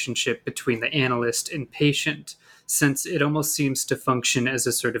relationship between the analyst and patient, since it almost seems to function as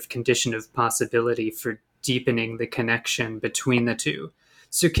a sort of condition of possibility for deepening the connection between the two.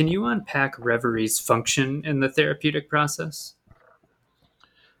 So, can you unpack reverie's function in the therapeutic process?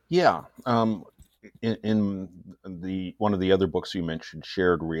 Yeah. In the one of the other books you mentioned,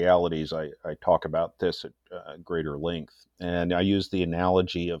 Shared Realities, I talk about this at greater length. And I use the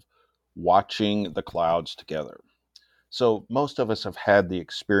analogy of watching the clouds together. So most of us have had the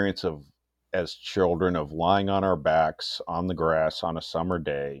experience of, as children, of lying on our backs on the grass on a summer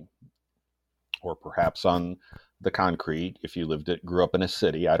day, or perhaps on the concrete if you grew up in a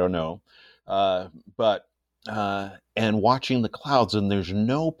city, I don't know. But and watching the clouds, and there's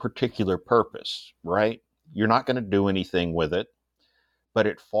no particular purpose, right? You're not going to do anything with it, but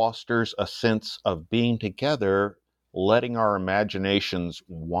it fosters a sense of being together, letting our imaginations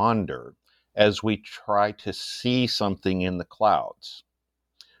wander as we try to see something in the clouds,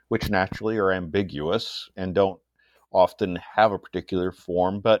 which naturally are ambiguous and don't often have a particular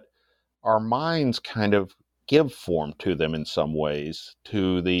form, but our minds kind of give form to them in some ways,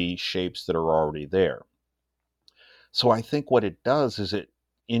 to the shapes that are already there. So I think what it does is it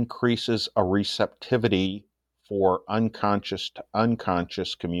increases a receptivity for unconscious to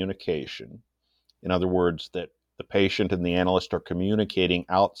unconscious communication. In other words, that the patient and the analyst are communicating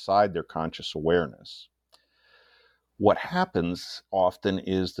outside their conscious awareness. What happens often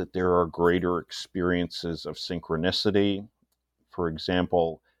is that there are greater experiences of synchronicity. For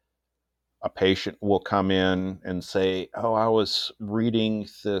example, a patient will come in and say, "Oh, I was reading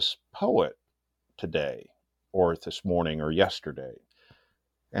this poet today, or this morning, or yesterday."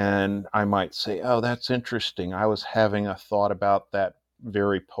 And I might say, "Oh, that's interesting. I was having a thought about that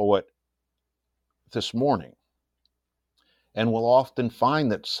very poet this morning." And we'll often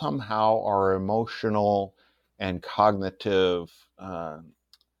find that somehow our emotional and cognitive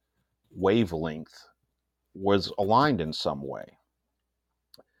wavelength was aligned in some way.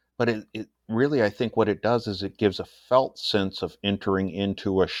 But it really, I think what it does is it gives a felt sense of entering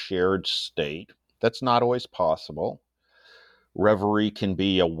into a shared state. That's not always possible. Reverie can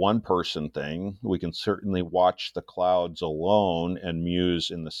be a one-person thing. We can certainly watch the clouds alone and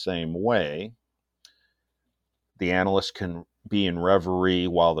muse in the same way. The analyst can be in reverie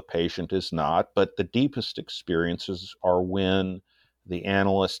while the patient is not, but the deepest experiences are when the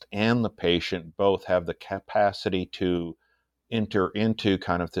analyst and the patient both have the capacity to enter into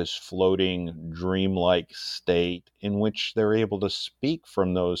kind of this floating dreamlike state in which they're able to speak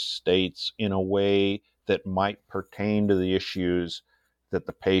from those states in a way that might pertain to the issues that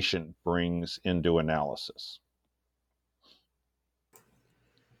the patient brings into analysis.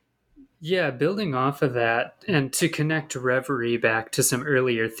 Yeah, building off of that, and to connect reverie back to some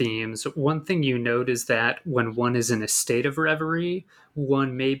earlier themes, one thing you note is that when one is in a state of reverie,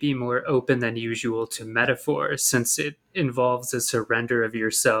 one may be more open than usual to metaphor, since it involves a surrender of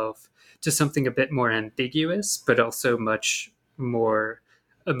yourself to something a bit more ambiguous, but also more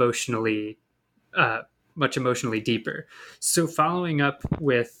emotionally, uh, much emotionally deeper. So, following up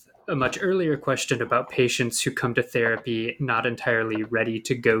with a much earlier question about patients who come to therapy not entirely ready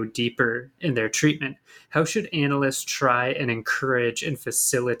to go deeper in their treatment, how should analysts try and encourage and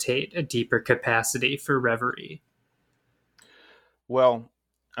facilitate a deeper capacity for reverie? Well,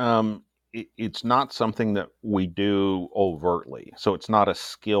 it's not something that we do overtly. So it's not a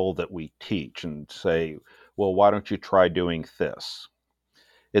skill that we teach and say, well, why don't you try doing this?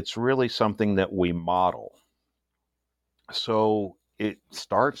 It's really something that we model. So it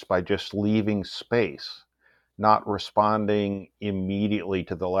starts by just leaving space, not responding immediately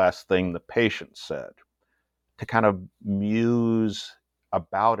to the last thing the patient said, to kind of muse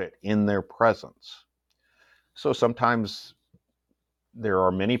about it in their presence. So sometimes there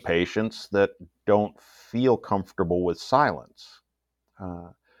are many patients that don't feel comfortable with silence.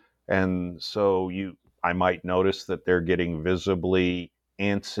 And so I might notice that they're getting visibly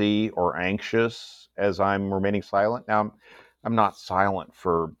antsy or anxious as I'm remaining silent. Now, I'm not silent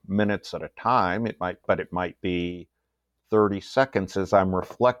for minutes at a time. It might be 30 seconds as I'm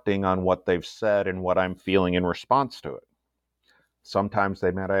reflecting on what they've said and what I'm feeling in response to it. Sometimes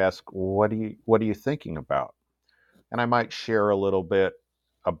they might ask, what are you thinking about? And I might share a little bit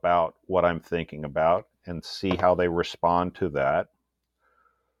about what I'm thinking about and see how they respond to that.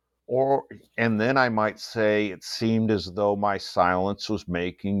 And then I might say, it seemed as though my silence was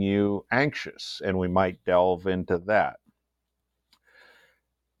making you anxious, and we might delve into that.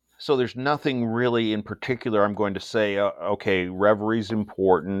 So there's nothing really in particular I'm going to say, okay, reverie is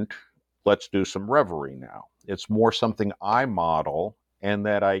important. Let's do some reverie now. It's more something I model, and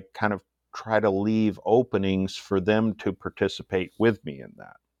that I kind of try to leave openings for them to participate with me in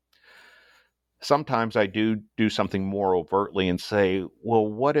that. Sometimes I do something more overtly and say, well,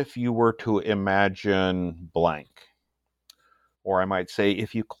 what if you were to imagine blank? Or I might say,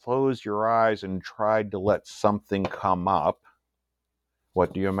 if you close your eyes and tried to let something come up,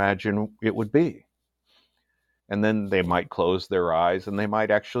 what do you imagine it would be? And then they might close their eyes and they might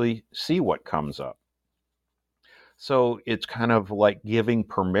actually see what comes up. So it's kind of like giving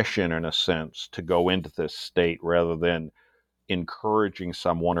permission, in a sense, to go into this state rather than encouraging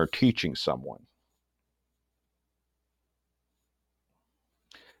someone or teaching someone.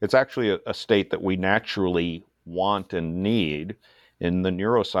 It's actually a state that we naturally want and need. In the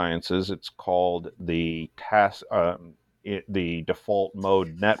neurosciences, it's called the default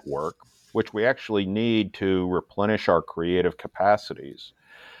mode network, which we actually need to replenish our creative capacities,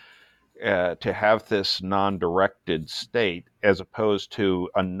 to have this non-directed state, as opposed to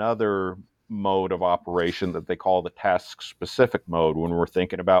another mode of operation that they call the task-specific mode, when we're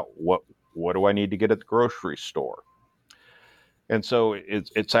thinking about what do I need to get at the grocery store. And so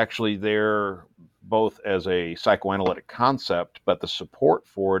it's actually there both as a psychoanalytic concept, but the support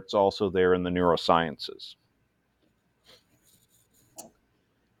for it's also there in the neurosciences.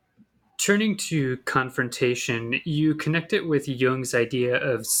 Turning to confrontation, you connect it with Jung's idea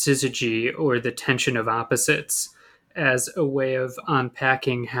of syzygy, or the tension of opposites, as a way of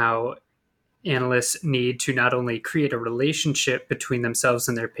unpacking how analysts need to not only create a relationship between themselves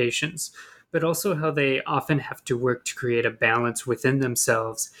and their patients, but also how they often have to work to create a balance within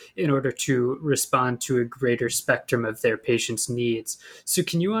themselves in order to respond to a greater spectrum of their patients' needs. So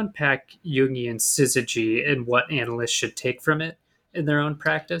can you unpack Jungian syzygy and what analysts should take from it in their own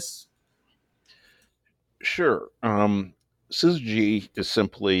practice? Sure. Syzygy is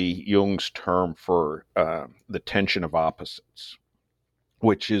simply Jung's term for the tension of opposites,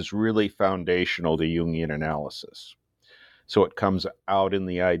 which is really foundational to Jungian analysis. So it comes out in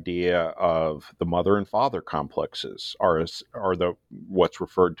the idea of the mother and father complexes are the what's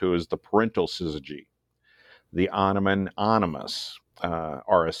referred to as the parental syzygy. The animus animus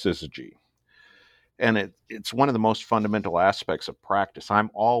are a syzygy. And it's one of the most fundamental aspects of practice.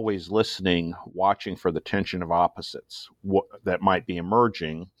 I'm always listening, watching for the tension of opposites that might be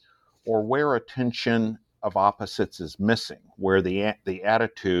emerging, or where a tension of opposites is missing, where the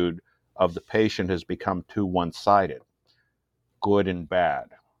attitude of the patient has become too one-sided, good and bad.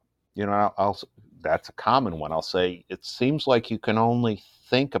 You know, that's a common one. I'll say, it seems like you can only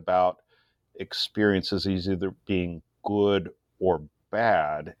think about experiences as either being good or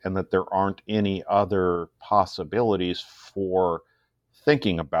bad, and that there aren't any other possibilities for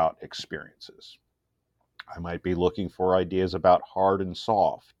thinking about experiences. I might be looking for ideas about hard and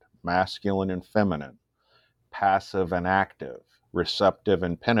soft, masculine and feminine, passive and active, receptive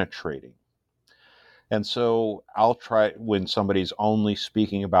and penetrating. And so I'll try, when somebody's only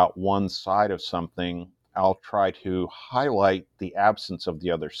speaking about one side of something, I'll try to highlight the absence of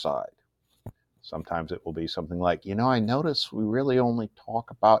the other side. Sometimes it will be something like, I notice we really only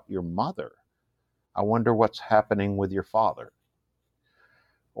talk about your mother. I wonder what's happening with your father.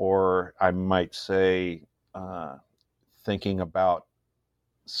 Or I might say, thinking about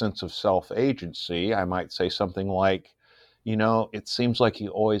sense of self-agency, I might say something like, it seems like you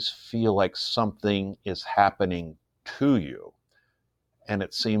always feel like something is happening to you. And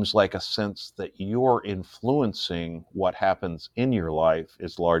it seems like a sense that you're influencing what happens in your life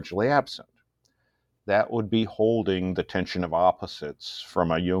is largely absent. That would be holding the tension of opposites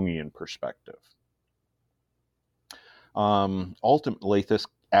from a Jungian perspective. Ultimately, this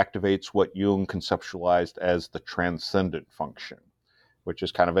activates what Jung conceptualized as the transcendent function, which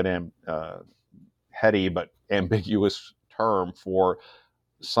is kind of an heady but ambiguous term for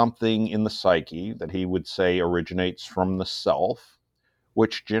something in the psyche that he would say originates from the self,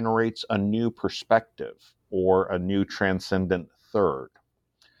 which generates a new perspective or a new transcendent third.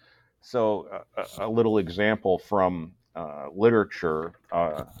 So a little example from literature,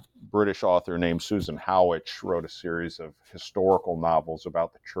 a British author named Susan Howich wrote a series of historical novels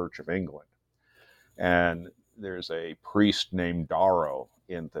about the Church of England. And there's a priest named Darrow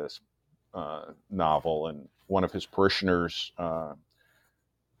in this novel, and one of his parishioners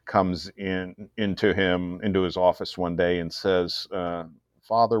comes into his office one day and says,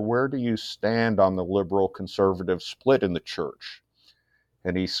 Father, where do you stand on the liberal conservative split in the church?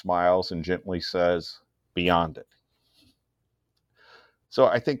 And he smiles and gently says, "Beyond it." So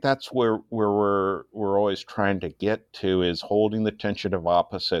I think that's where we're always trying to get to, is holding the tension of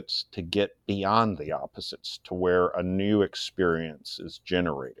opposites to get beyond the opposites to where a new experience is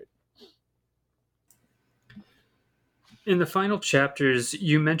generated. In the final chapters,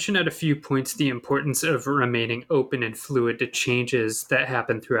 you mention at a few points the importance of remaining open and fluid to changes that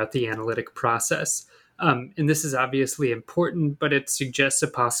happen throughout the analytic process. And this is obviously important, but it suggests a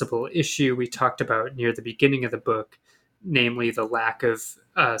possible issue we talked about near the beginning of the book, namely the lack of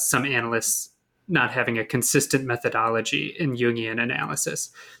some analysts not having a consistent methodology in Jungian analysis.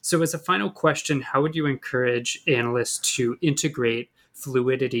 So, as a final question, how would you encourage analysts to integrate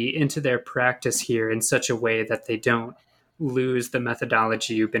fluidity into their practice here in such a way that they don't lose the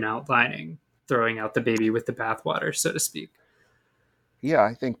methodology you've been outlining, throwing out the baby with the bathwater, so to speak? Yeah,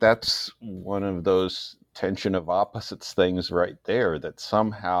 I think that's one of those tension of opposites things right there, that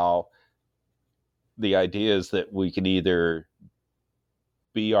somehow the idea is that we can either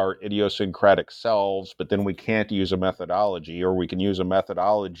be our idiosyncratic selves, but then we can't use a methodology, or we can use a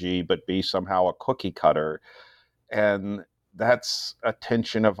methodology but be somehow a cookie cutter. And that's a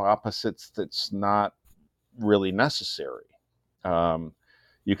tension of opposites that's not really necessary.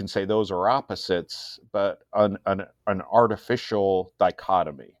 You can say those are opposites, but an artificial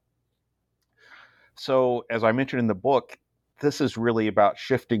dichotomy. So, as I mentioned in the book, this is really about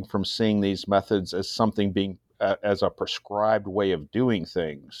shifting from seeing these methods as something being as a prescribed way of doing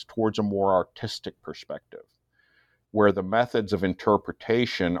things towards a more artistic perspective, where the methods of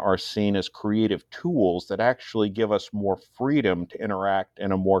interpretation are seen as creative tools that actually give us more freedom to interact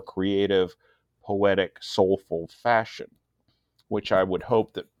in a more creative, poetic, soulful fashion, which I would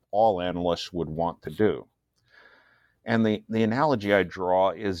hope that all analysts would want to do. And the analogy I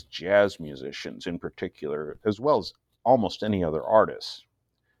draw is jazz musicians in particular, as well as almost any other artists.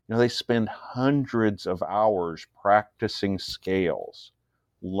 You know, they spend hundreds of hours practicing scales,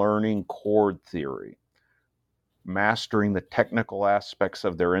 learning chord theory, mastering the technical aspects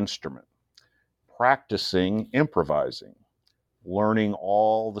of their instrument, practicing improvising, learning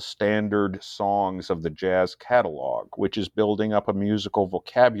all the standard songs of the jazz catalog, which is building up a musical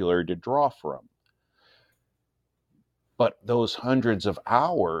vocabulary to draw from. But those hundreds of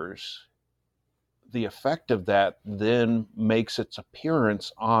hours, the effect of that then makes its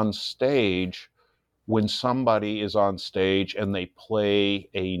appearance on stage when somebody is on stage and they play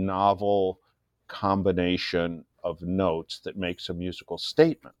a novel combination of notes that makes a musical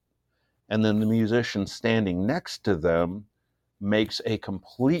statement. And then the musician standing next to them makes a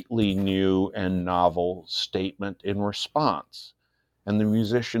completely new and novel statement in response. And the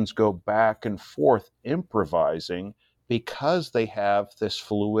musicians go back and forth improvising because they have this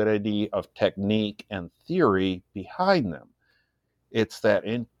fluidity of technique and theory behind them. It's that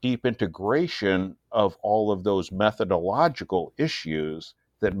deep integration of all of those methodological issues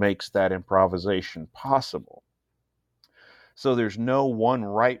that makes that improvisation possible. So there's no one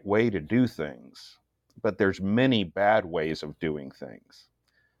right way to do things, but there's many bad ways of doing things.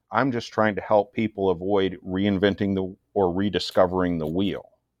 I'm just trying to help people avoid reinventing or rediscovering the wheel.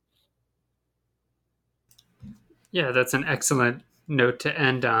 Yeah, that's an excellent note to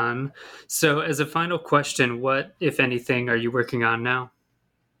end on. So, as a final question, what, if anything, are you working on now?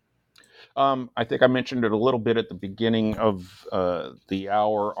 I think I mentioned it a little bit at the beginning of the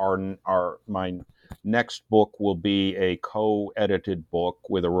hour. My next book will be a co-edited book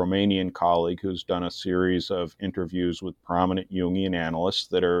with a Romanian colleague who's done a series of interviews with prominent Jungian analysts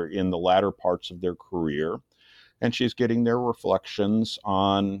that are in the latter parts of their career. And she's getting their reflections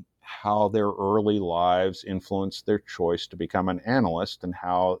on how their early lives influenced their choice to become an analyst and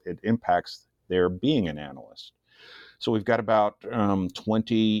how it impacts their being an analyst. So we've got about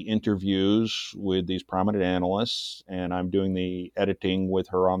 20 interviews with these prominent analysts, and I'm doing the editing with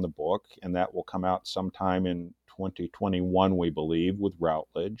her on the book, and that will come out sometime in 2021, we believe, with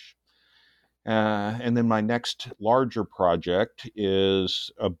Routledge. And then my next larger project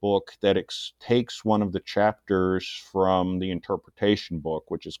is a book that takes one of the chapters from the interpretation book,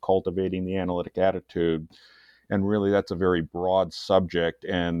 which is Cultivating the Analytic Attitude. And really, that's a very broad subject,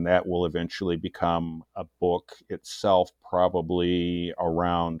 and that will eventually become a book itself, probably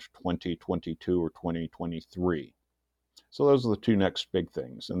around 2022 or 2023. So those are the two next big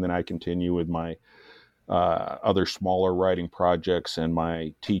things. And then I continue with my other smaller writing projects and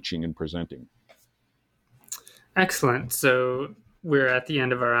my teaching and presenting. Excellent. So we're at the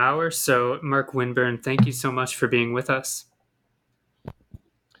end of our hour. So Mark Winburn, thank you so much for being with us.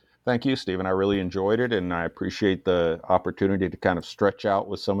 Thank you, Stephen. I really enjoyed it, and I appreciate the opportunity to kind of stretch out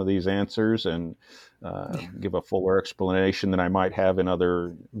with some of these answers and give a fuller explanation than I might have in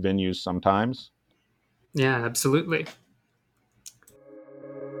other venues sometimes. Yeah, absolutely.